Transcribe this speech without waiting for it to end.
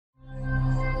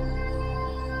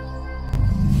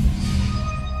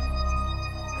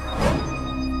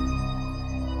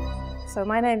So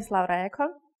my name is Laura Ekholm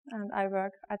and I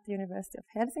work at the University of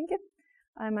Helsinki.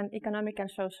 I'm an economic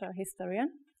and social historian,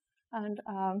 and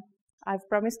I've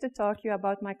promised to talk to you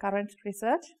about my current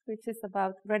research, which is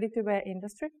about ready-to-wear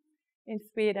industry in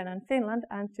Sweden and Finland.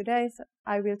 And today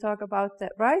I will talk about the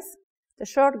rise, the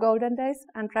short golden days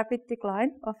and rapid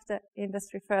decline of the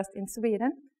industry, first in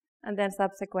Sweden and then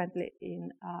subsequently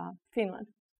in Finland.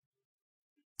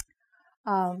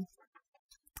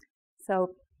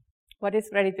 So what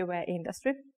is ready-to-wear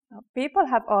industry? People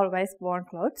have always worn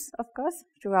clothes, of course,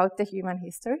 throughout the human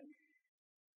history.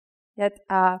 Yet,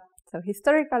 so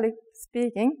historically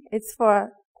speaking, it's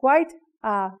for quite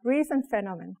a recent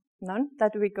phenomenon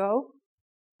that we go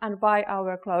and buy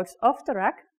our clothes off the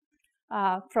rack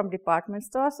from department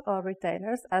stores or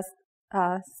retailers as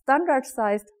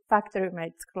standard-sized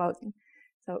factory-made clothing.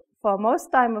 So for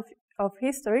most time of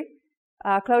history,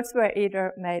 clothes were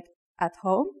either made at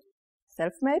home,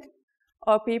 self-made,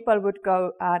 or people would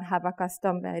go and have a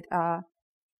custom-made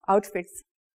outfits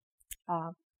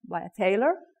by a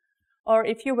tailor. Or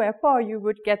if you were poor, you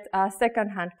would get a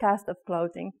second-hand cast of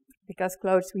clothing, because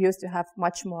clothes used to have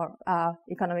much more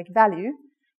economic value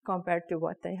compared to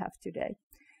what they have today.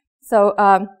 So,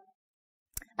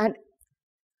 and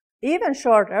even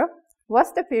shorter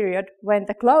was the period when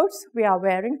the clothes we are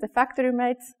wearing, the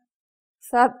factory-made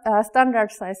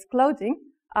standard-sized clothing,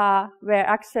 were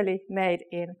actually made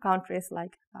in countries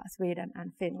like Sweden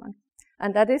and Finland.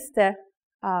 And that is the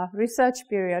research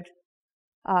period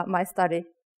my study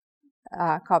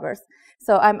covers.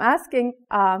 So I'm asking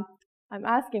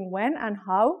when and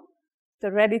how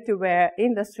the ready-to-wear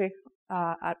industry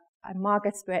and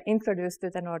markets were introduced to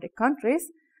the Nordic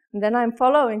countries. And then I'm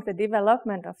following the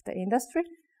development of the industry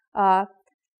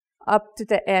up to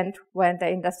the end when the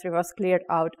industry was cleared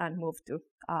out and moved to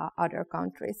other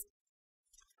countries.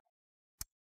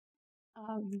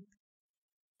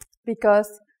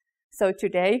 Because, so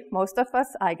today, most of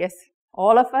us, I guess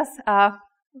all of us,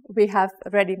 we have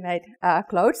ready-made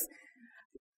clothes.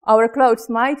 Our clothes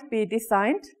might be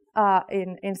designed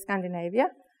in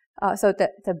Scandinavia. So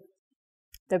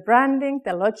the branding,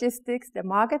 the logistics, the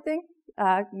marketing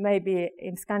may be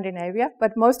in Scandinavia,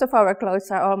 but most of our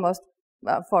clothes are almost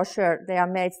for sure they are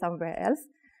made somewhere else.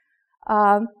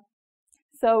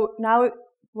 So now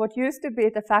what used to be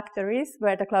the factories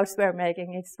where the clothes were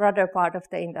making, it's rather part of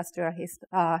the industrial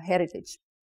heritage.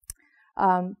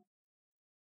 And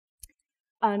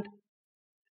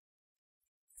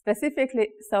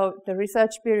specifically, so the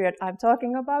research period I'm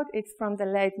talking about, it's from the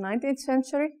late 19th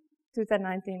century to the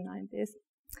 1990s.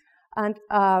 And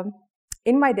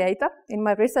in my data, in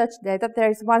my research data, there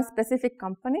is one specific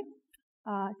company,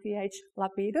 TH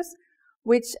Lapidus,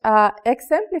 which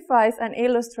exemplifies and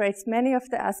illustrates many of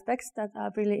the aspects that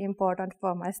are really important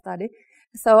for my study.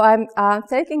 So I'm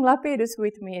taking Lapidus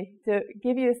with me to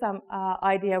give you some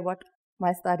idea what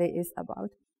my study is about.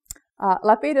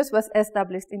 Lapidus was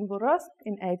established in Burgos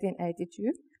in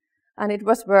 1882, and it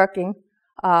was working,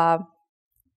 or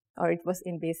it was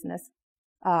in business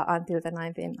until the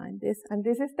 1990s. And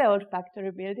this is the old factory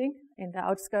building in the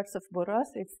outskirts of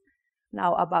Burgos. It's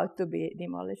now about to be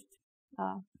demolished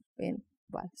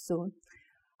soon.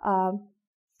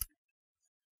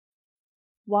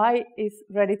 Why is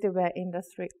ready-to-wear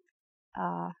industry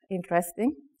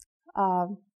interesting?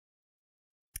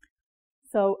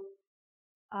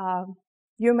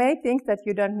 You may think that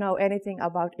you don't know anything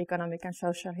about economic and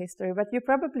social history, but you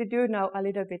probably do know a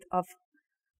little bit of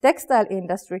textile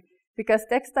industry, because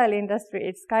textile industry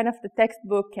is kind of the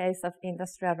textbook case of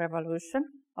industrial revolution,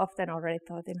 often already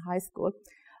taught in high school.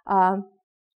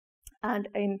 And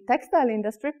in textile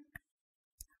industry,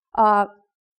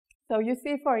 so you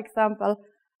see, for example,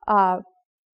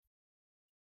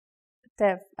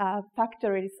 the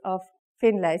factories of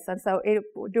Finlayson. So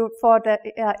for the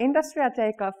industrial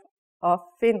takeoff of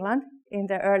Finland in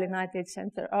the early 19th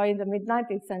century, or in the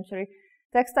mid-19th century,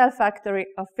 textile factory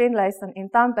of Finlayson in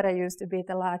Tampere used to be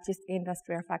the largest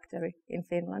industrial factory in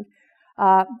Finland.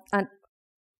 And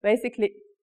basically,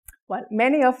 well,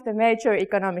 many of the major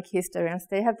economic historians,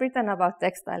 they have written about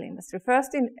textile industry,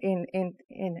 first in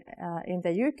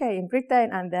the UK, in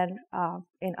Britain, and then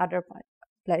in other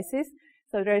places.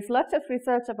 So there is lots of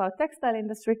research about textile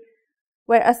industry,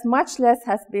 whereas much less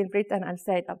has been written and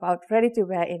said about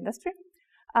ready-to-wear industry.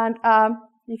 And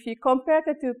if you compare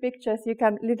the two pictures, you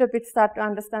can a little bit start to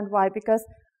understand why. Because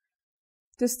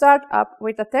to start up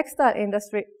with the textile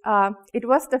industry, it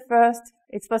was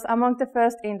among the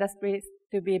first industries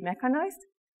to be mechanized.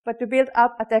 But to build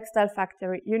up a textile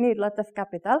factory, you need a lot of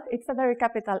capital. It's a very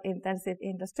capital-intensive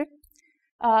industry.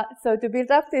 So to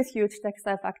build up these huge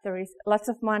textile factories, lots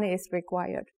of money is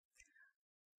required.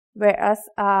 Whereas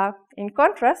in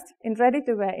contrast, in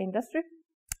ready-to-wear industry,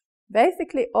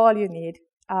 basically all you need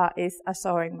is a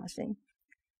sewing machine.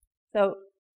 So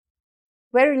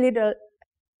very little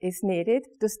is needed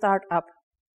to start up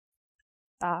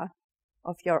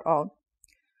of your own.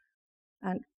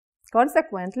 And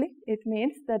consequently, it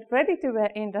means that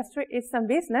ready-to-wear industry is some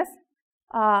business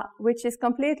which is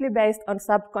completely based on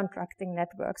subcontracting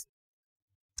networks.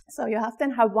 So you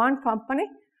often have one company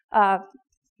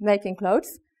making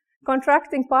clothes,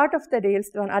 contracting part of the deals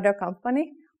to another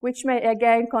company, which may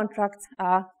again contract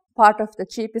part of the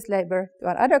cheapest labor to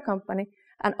another company.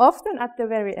 And often at the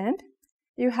very end,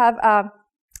 you have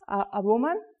a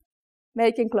woman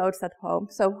making clothes at home.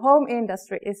 So home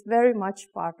industry is very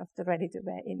much part of the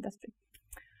ready-to-wear industry.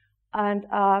 And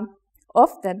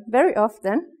often, very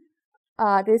often,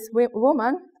 this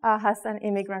woman has an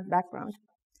immigrant background.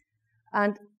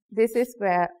 And this is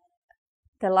where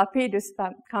the Lapidus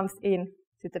comes in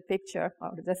to the picture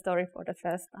or the story for the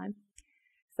first time.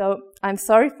 So I'm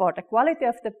sorry for the quality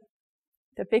of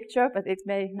the picture, but it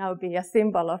may now be a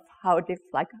symbol of how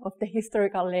of the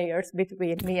historical layers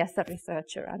between me as a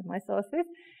researcher and my sources.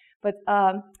 But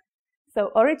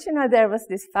so originally there was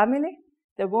this family.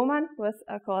 The woman was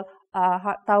called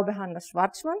Taube Hanna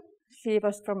Schwarzman. She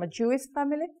was from a Jewish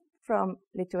family from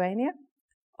Lithuania,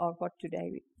 or what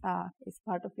today is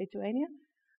part of Lithuania.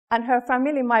 And her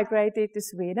family migrated to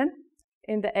Sweden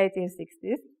in the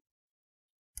 1860s.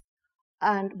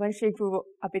 And when she grew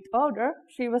a bit older,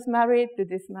 she was married to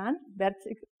this man,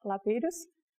 Bertzik Lapidus,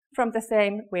 from the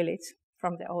same village,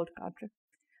 from the old country.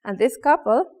 And this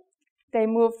couple, they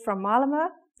moved from Malmö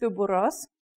to Borås,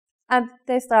 and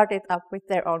they started up with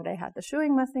their own. They had the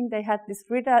sewing machine, they had this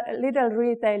little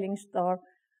retailing store,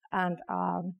 and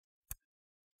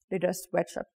little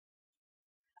sweatshop.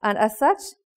 And as such,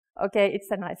 okay, it's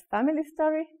a nice family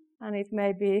story, and it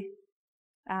may be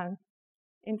an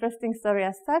interesting story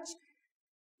as such.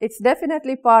 It's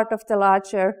definitely part of the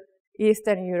larger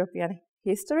Eastern European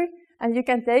history, and you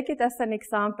can take it as an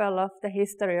example of the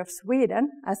history of Sweden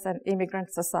as an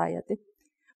immigrant society.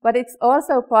 But it's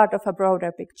also part of a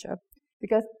broader picture,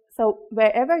 because so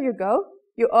wherever you go,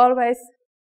 you always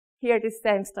hear the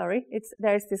same story.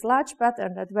 There's this large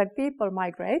pattern that when people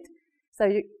migrate, so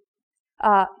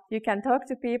you can talk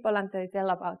to people and they tell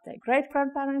about their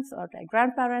great-grandparents or their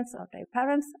grandparents or their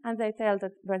parents, and they tell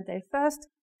that when they first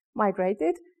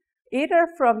migrated, either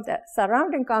from the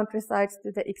surrounding countrysides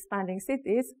to the expanding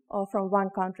cities or from one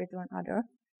country to another.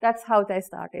 That's how they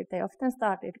started. They often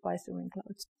started by sewing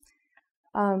clothes.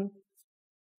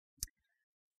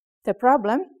 The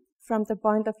problem from the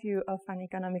point of view of an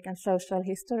economic and social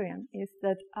historian is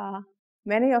that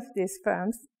many of these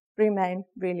firms remain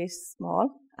really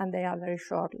small and they are very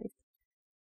short-lived.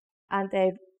 And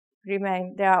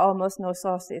there are almost no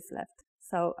sources left.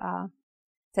 So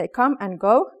they come and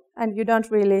go, and you don't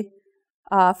really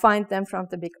find them from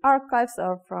the big archives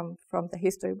or from the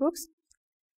history books.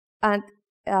 And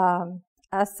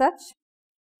as such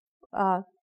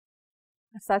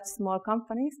small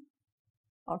companies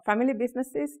or family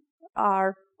businesses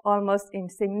are almost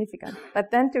insignificant.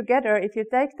 But then together, if you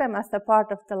take them as a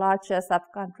part of the larger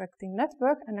subcontracting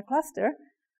network and a cluster,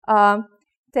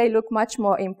 they look much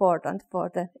more important for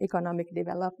the economic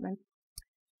development.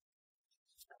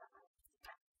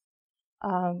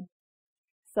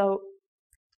 So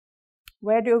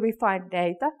where do we find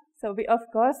data? So we of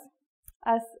course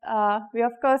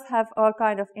have all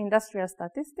kind of industrial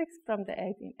statistics from the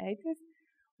 1880s.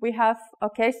 We have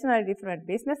occasionally different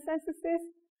business censuses.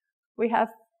 We have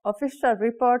official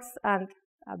reports and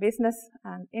business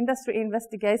and industry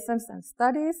investigations and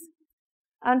studies.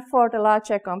 And for the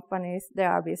larger companies,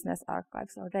 there are business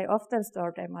archives, or they often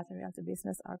store their material to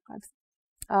business archives.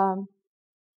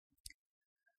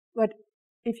 But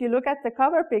if you look at the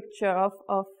cover picture of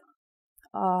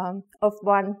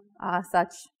one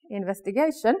such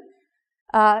investigation,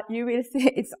 you will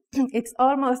see it's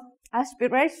almost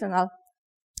aspirational.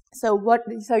 So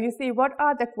you see what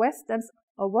are the questions,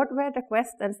 or what were the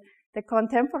questions the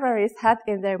contemporaries had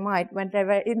in their mind when they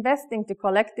were investing to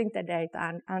collecting the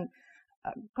data and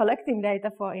collecting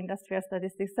data for industrial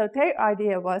statistics. So their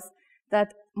idea was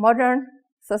that modern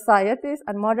societies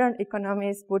and modern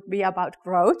economies would be about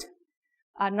growth,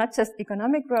 not just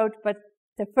economic growth, but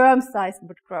the firm size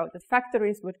would grow, the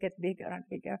factories would get bigger and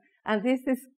bigger. And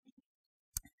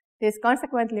this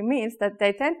consequently means that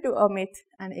they tend to omit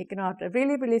and ignore the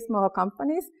really, really small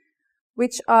companies,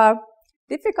 which are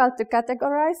difficult to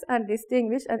categorize and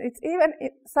distinguish. And it's even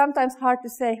sometimes hard to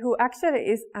say who actually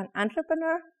is an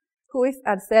entrepreneur, who is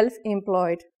a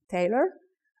self-employed tailor,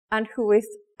 and who is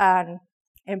an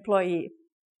employee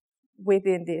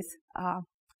within this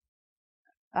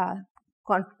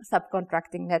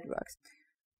subcontracting networks.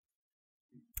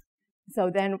 So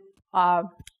then,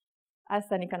 as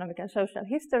an economic and social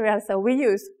historian, so we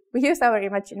use our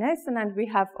imagination, and we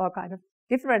have all kind of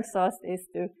different sources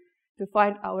to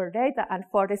find our data. And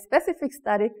for this specific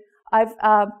study, I've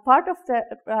part of the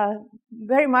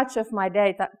very much of my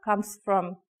data comes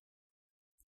from.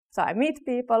 So I meet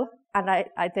people and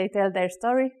they tell their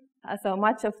story. So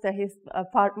much of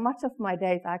much of my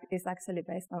data is actually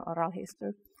based on oral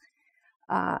history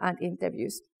and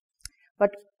interviews.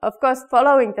 But of course,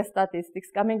 following the statistics,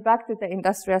 coming back to the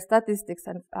industrial statistics,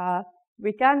 and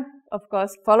we can of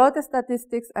course follow the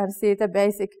statistics and see the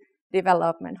basic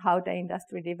development, how the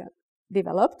industry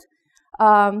developed.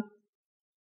 And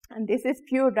this is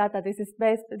pure data. This is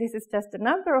just the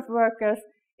number of workers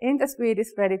in the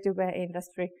Swedish ready-to-wear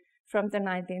industry from the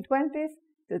 1920s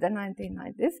to the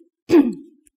 1990s.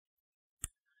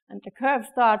 And the curve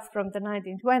starts from the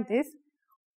 1920s,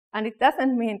 and it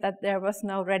doesn't mean that there was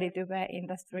no ready-to-wear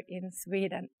industry in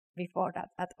Sweden before that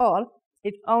at all.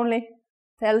 It only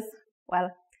tells,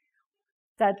 well,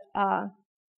 that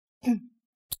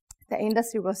the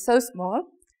industry was so small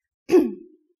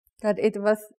that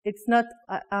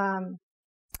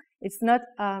it's not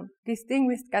a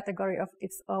distinguished category of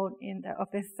its own in the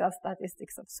official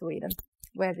statistics of Sweden,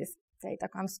 where this data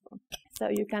comes from. So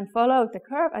you can follow the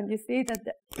curve, and you see that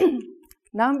the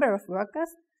number of workers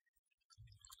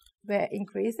were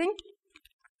increasing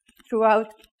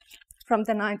throughout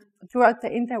the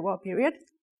interwar period,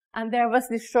 and there was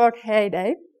this short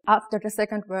heyday after the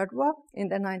Second World War in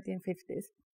the 1950s.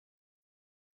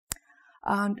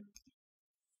 And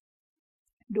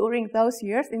during those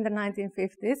years in the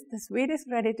 1950s, the Swedish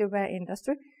ready-to-wear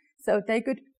industry, so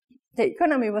the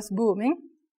economy was booming,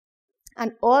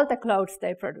 and all the clothes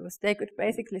they produced, they could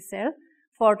basically sell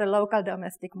for the local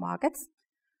domestic markets.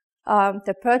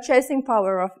 The purchasing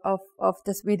power of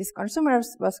the Swedish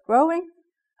consumers was growing,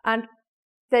 and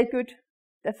the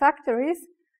factories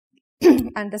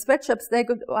and the sweatshops, they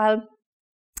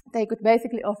could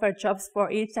basically offer jobs for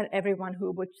each and everyone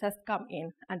who would just come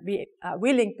in and be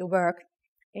willing to work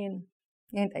in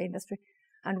the industry.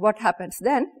 And what happens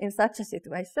then in such a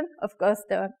situation? Of course,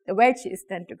 the wages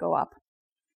tend to go up.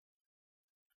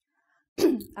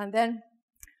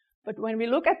 But when we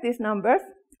look at these numbers,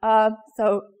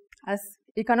 so as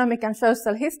economic and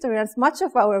social historians, much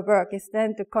of our work is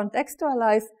then to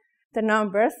contextualize the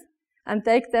numbers and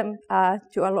take them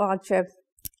to a larger,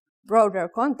 broader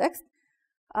context.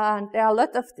 And there are a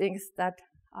lot of things that,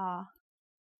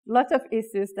 lot of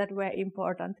issues that were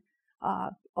important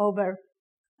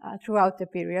throughout the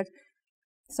period.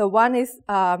 So one is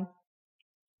the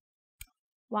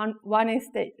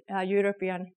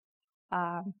European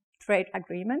trade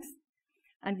agreements,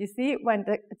 and you see when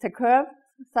the curve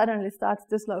suddenly starts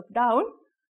to slope down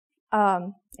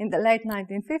in the late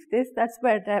 1950s. That's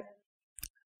where the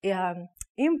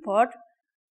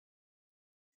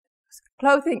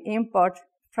clothing import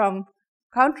from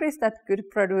countries that could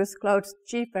produce clothes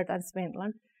cheaper than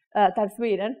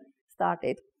Sweden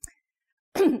started.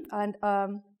 And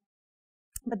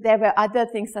but there were other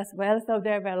things as well. So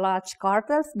there were large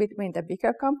cartels between the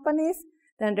bigger companies.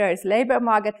 Then there is labor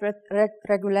market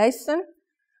regulation,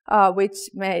 which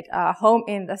made home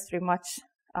industry much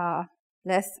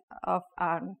less of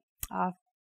an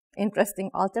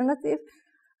interesting alternative.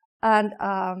 And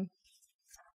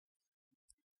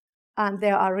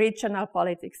there are regional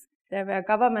politics. There were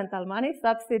governmental money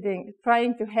subsidizing,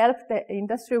 trying to help the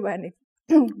industry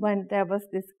when there was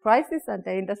this crisis and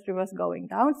the industry was going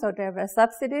down. So there were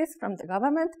subsidies from the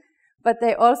government, but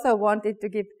they also wanted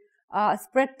to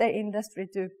spread the industry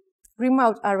to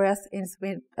remote areas in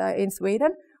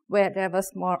Sweden where there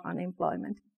was more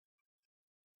unemployment.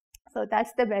 So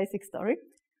that's the basic story.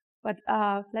 But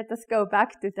let us go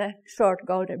back to the short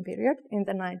golden period in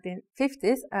the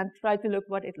 1950s and try to look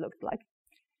what it looked like.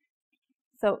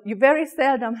 So you very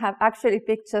seldom have actually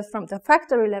pictures from the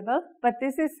factory level, but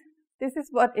this is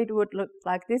what it would look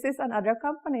like. This is another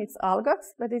company, it's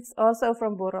Algots, but it's also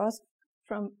from Borås,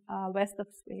 from west of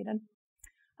Sweden.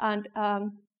 And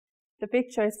the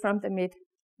picture is from the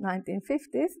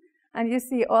mid-1950s, and you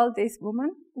see all these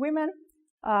women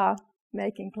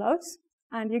making clothes,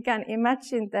 and you can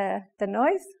imagine the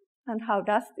noise and how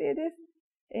dusty it is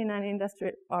in an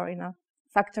industry or in a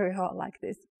factory hall like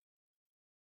this.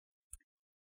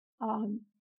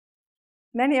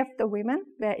 Many of the women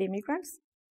were immigrants,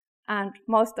 and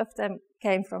most of them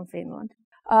came from Finland.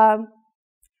 And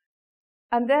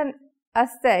then, as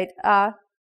said,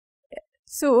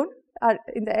 soon,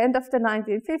 in the end of the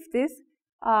 1950s,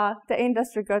 the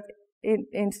industry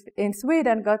in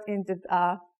Sweden got into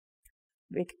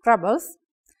big troubles.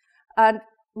 And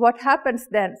what happens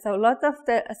then? So a lot of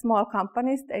the small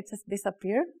companies, they just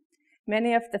disappear.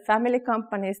 Many of the family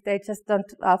companies, they just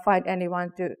don't find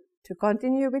anyone to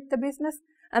continue with the business.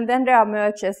 And then there are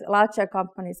mergers, larger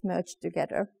companies merge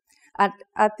together. And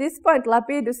at this point,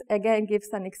 Lapidus again gives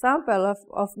an example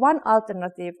of one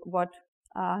alternative what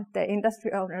the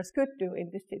industry owners could do in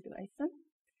this situation.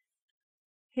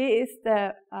 He is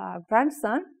the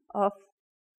grandson of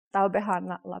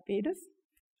Taubehanna Lapidus.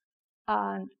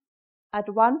 And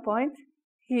at one point,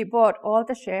 he bought all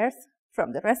the shares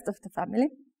from the rest of the family.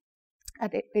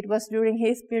 And it was during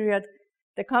his period,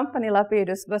 the company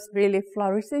Lapidus was really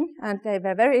flourishing, and they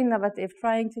were very innovative,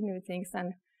 trying to new things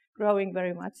and growing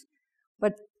very much.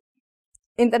 But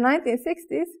in the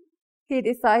 1960s, he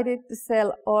decided to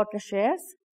sell all the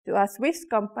shares to a Swiss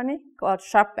company called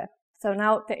Schappe. So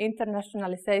now the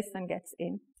internationalization gets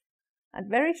in. And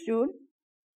very soon,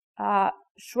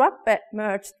 Schappe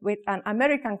merged with an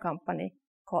American company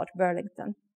called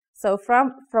Burlington. So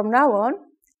from now on,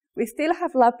 we still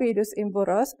have Lapidus in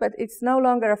Borås, but it's no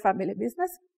longer a family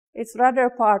business. It's rather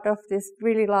part of this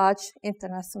really large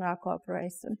international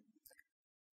corporation.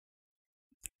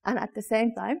 And at the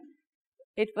same time,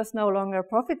 it was no longer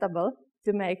profitable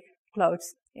to make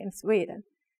clothes in Sweden.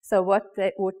 So what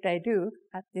would they do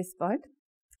at this point?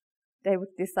 They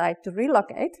would decide to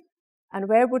relocate. And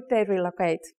where would they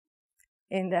relocate?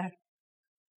 In the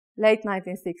late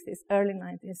 1960s, early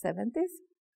 1970s.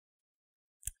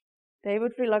 They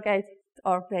would relocate,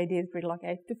 or they did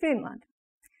relocate to Finland.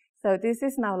 So this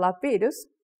is now Lapidus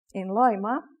in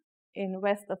Loimaa, in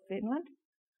west of Finland.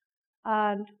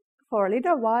 And for a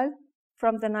little while,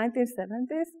 from the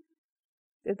 1970s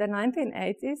to the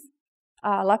 1980s,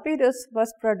 Lapidus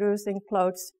was producing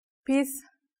clothes,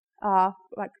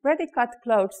 like ready-cut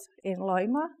clothes in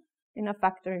Loimaa, in a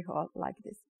factory hall like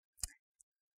this.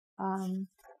 And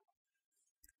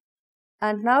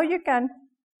now you can,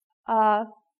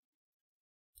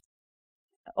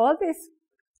 all these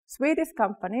Swedish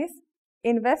companies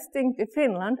investing to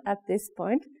Finland at this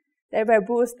point, they were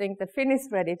boosting the Finnish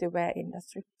ready-to-wear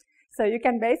industry. So you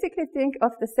can basically think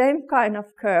of the same kind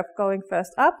of curve going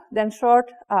first up, then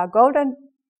short golden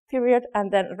period,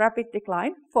 and then rapid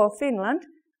decline for Finland,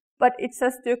 but it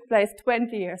just took place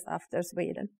 20 years after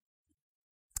Sweden.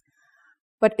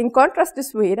 But in contrast to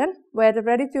Sweden, where the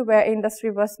ready-to-wear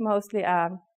industry was mostly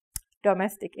a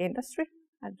domestic industry,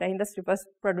 and the industry was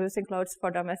producing clothes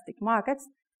for domestic markets,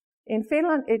 in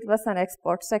Finland it was an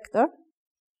export sector.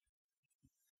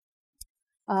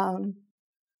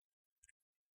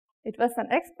 It was an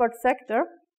export sector,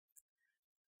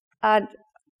 and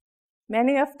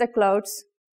many of the clothes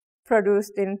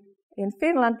produced in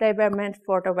Finland, they were meant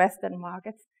for the Western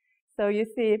markets. So you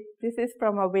see, this is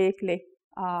from a weekly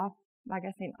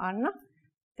magazine, Anna.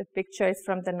 The picture is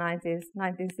from the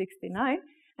 1969,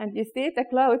 and you see the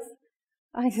clothes,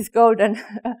 this golden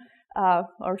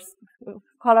or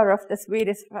color of the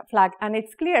Swedish flag, and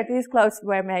it's clear these clothes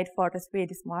were made for the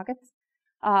Swedish markets.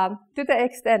 To the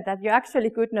extent that you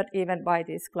actually could not even buy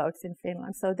these clothes in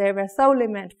Finland. So they were solely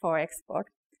meant for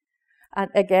export. And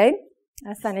again,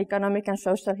 as an economic and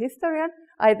social historian,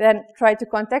 I then try to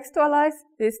contextualize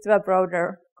this to a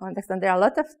broader context. And there are a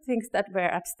lot of things that were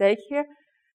at stake here.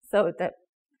 So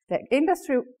the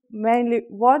industry mainly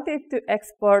wanted to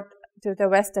export to the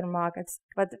Western markets.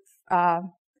 But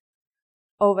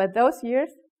over those years,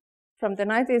 from the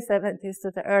 1970s to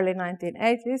the early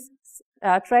 1980s,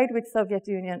 trade with Soviet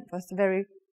Union was a very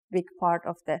big part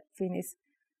of the Finnish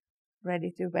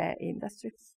ready-to-wear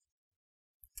industry.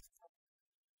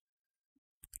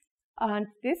 And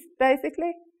this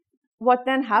basically what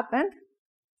then happened.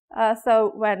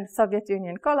 So when Soviet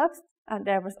Union collapsed, and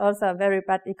there was also a very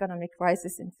bad economic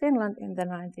crisis in Finland in the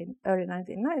early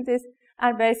 1990s,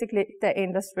 and basically the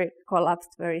industry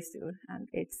collapsed very soon, and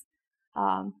it's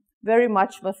very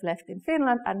much was left in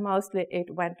Finland, and mostly it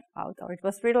went out, or it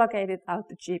was relocated out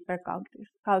to cheaper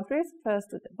countries, first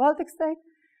to the Baltic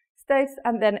states,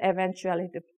 and then eventually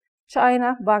to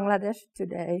China, Bangladesh.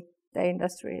 Today, the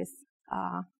industry is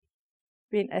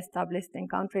been established in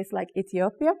countries like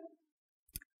Ethiopia.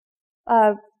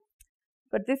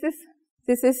 But this is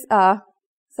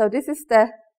the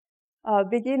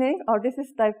beginning, or this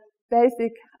is the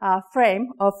basic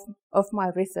frame of my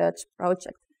research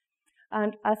project.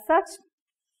 And as such,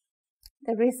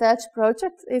 the research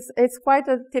project is quite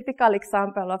a typical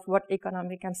example of what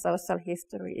economic and social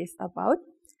history is about.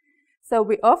 So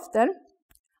we often,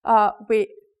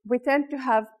 we tend to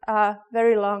have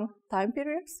very long time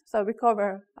periods. So we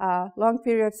cover long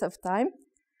periods of time.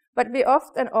 But we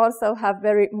often also have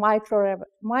very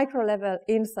micro level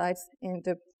insights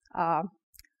into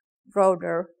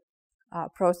broader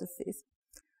processes.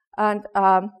 And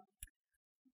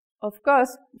of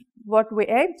course, what we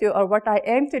aim to, or what I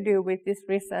aim to do with this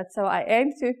research, so I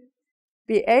aim to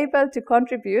be able to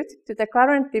contribute to the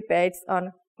current debates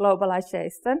on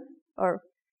globalization, or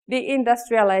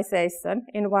deindustrialization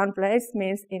in one place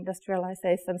means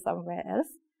industrialization somewhere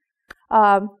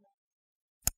else.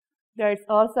 There is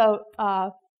also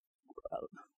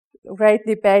great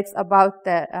debates about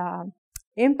the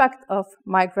impact of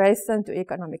migration to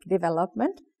economic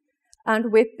development.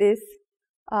 And with this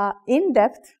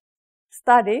in-depth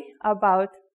study about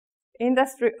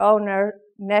industry owner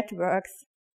networks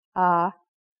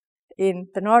in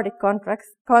the Nordic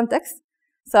context,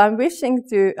 so I'm wishing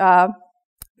to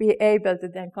be able to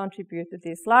then contribute to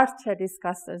these larger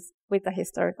discussions with a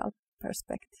historical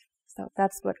perspective. So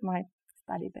that's what my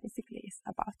study basically is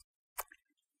about.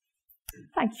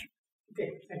 Thank you.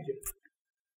 Okay, thank you.